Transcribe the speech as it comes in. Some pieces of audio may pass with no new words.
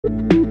In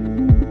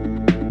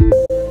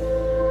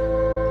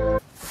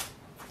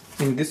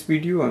this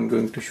video I'm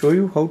going to show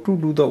you how to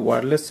do the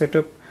wireless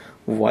setup,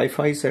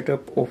 Wi-Fi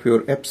setup of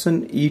your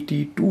Epson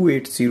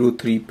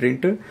ET-2803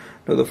 printer.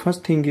 Now the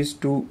first thing is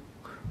to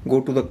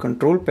go to the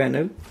control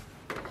panel.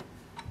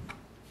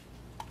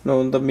 Now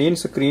on the main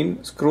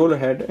screen, scroll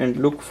ahead and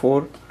look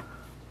for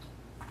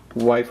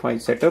Wi-Fi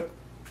setup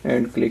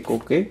and click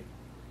OK.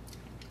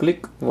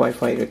 Click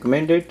Wi-Fi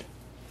recommended.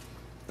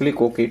 Click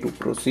OK to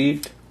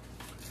proceed.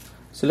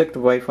 Select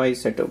Wi-Fi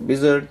setup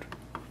wizard.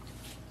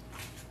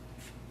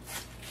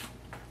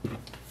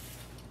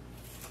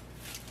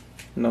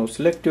 Now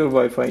select your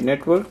Wi-Fi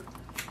network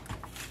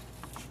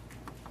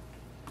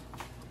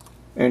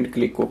and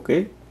click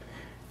OK.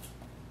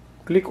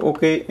 Click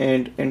OK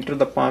and enter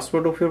the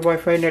password of your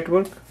Wi-Fi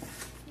network.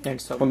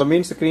 And on the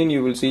main screen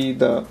you will see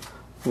the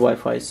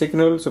Wi-Fi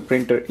signal, so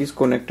printer is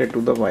connected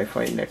to the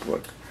Wi-Fi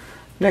network.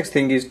 Next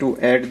thing is to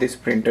add this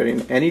printer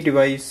in any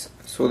device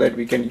so that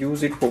we can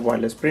use it for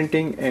wireless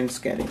printing and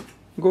scanning.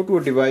 Go to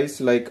a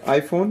device like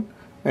iPhone,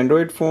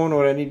 Android phone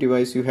or any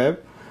device you have.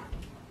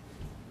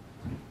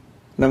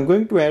 Now I'm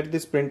going to add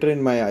this printer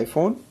in my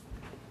iPhone.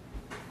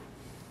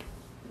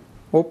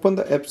 Open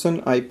the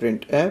Epson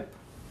iPrint app.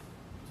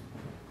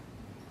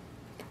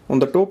 On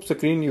the top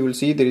screen you will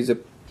see there is a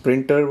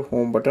printer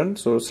home button,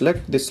 so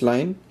select this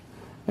line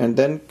and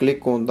then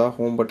click on the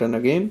home button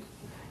again.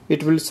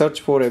 It will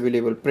search for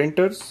available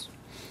printers.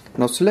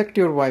 Now select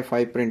your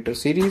Wi-Fi printer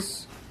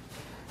series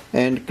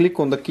and click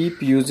on the keep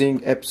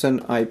using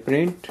Epson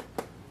iPrint.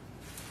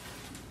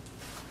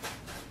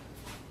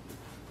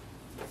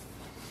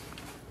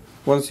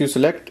 Once you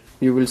select,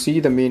 you will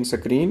see the main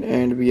screen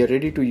and we are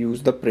ready to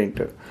use the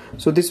printer.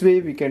 So this way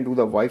we can do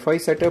the Wi-Fi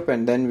setup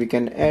and then we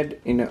can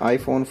add in an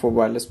iPhone for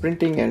wireless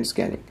printing and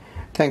scanning.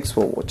 Thanks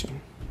for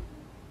watching.